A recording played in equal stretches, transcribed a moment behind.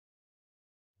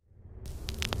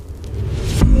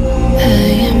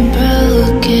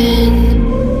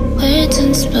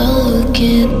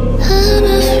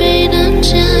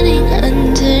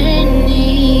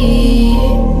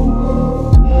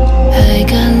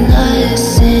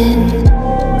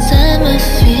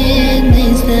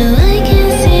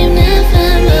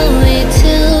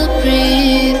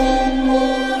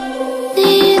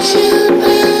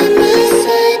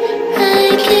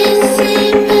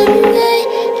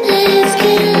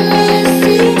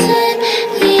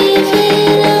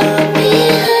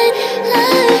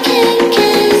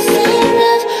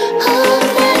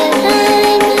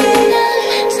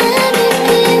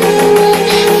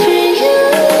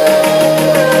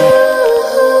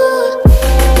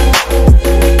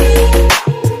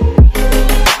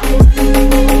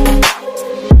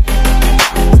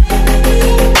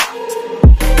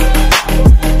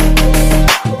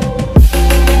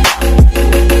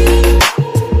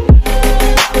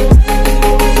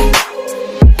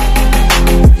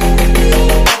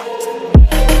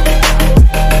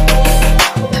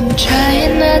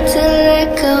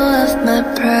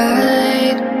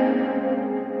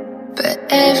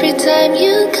time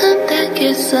you come back,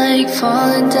 it's like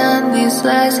falling down these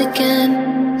lies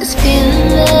again. This feeling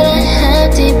that I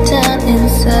have deep down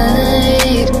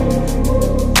inside,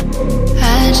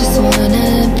 I just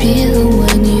wanna be the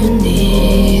one you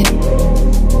need.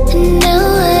 And now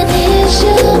I need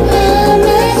you by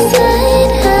my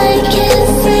side. I can't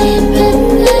sleep at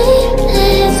night.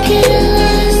 Let's get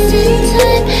lost in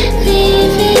time,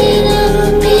 leave it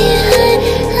all behind.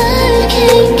 I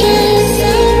can't get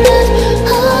enough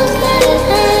of that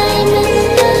I'm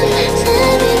enough.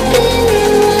 Let me be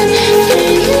the one for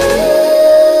you.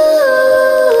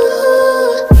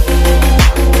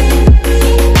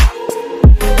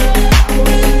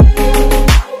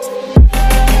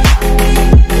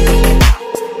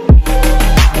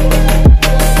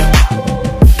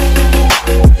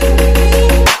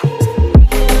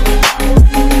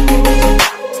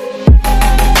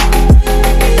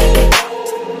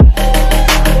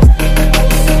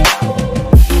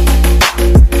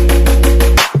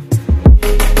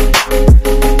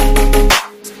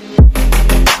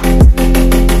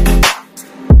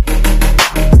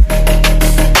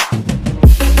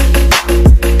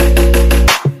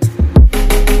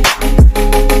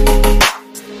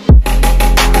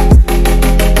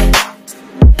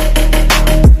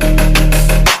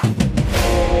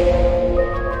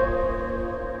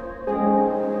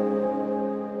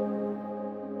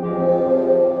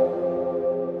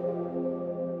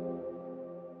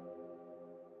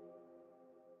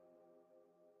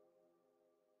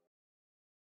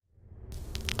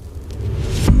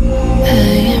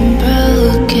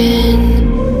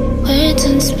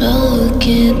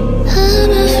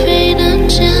 I'm afraid I'm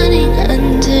drowning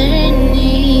underneath.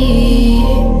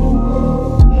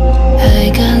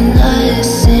 I got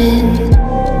lost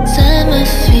inside my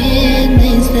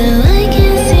feelings. Now I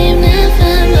can't seem to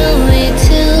find my way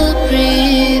to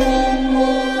breathe.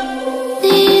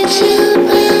 Need you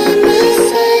by my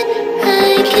side.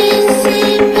 I can't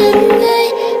sleep at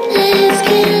night. Let's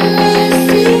get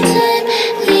lost in time,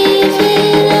 leave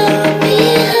it all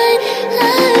behind.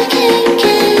 I can't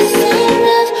get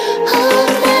enough of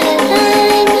that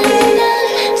I'm enough.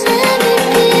 Let me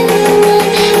be the one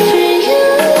for you.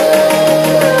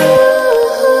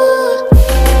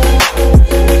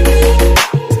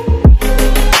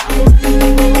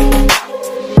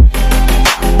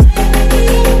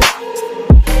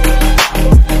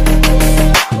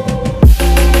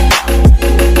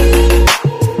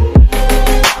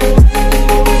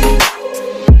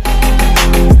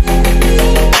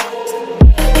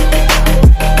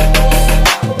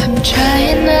 I'm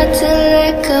trying not to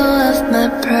let go of my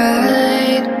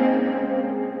pride,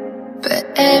 but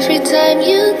every time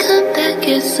you come back,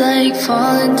 it's like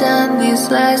falling down these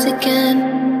lies again.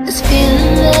 This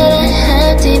feeling that I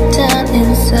have deep down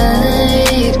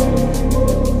inside,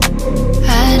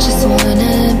 I just want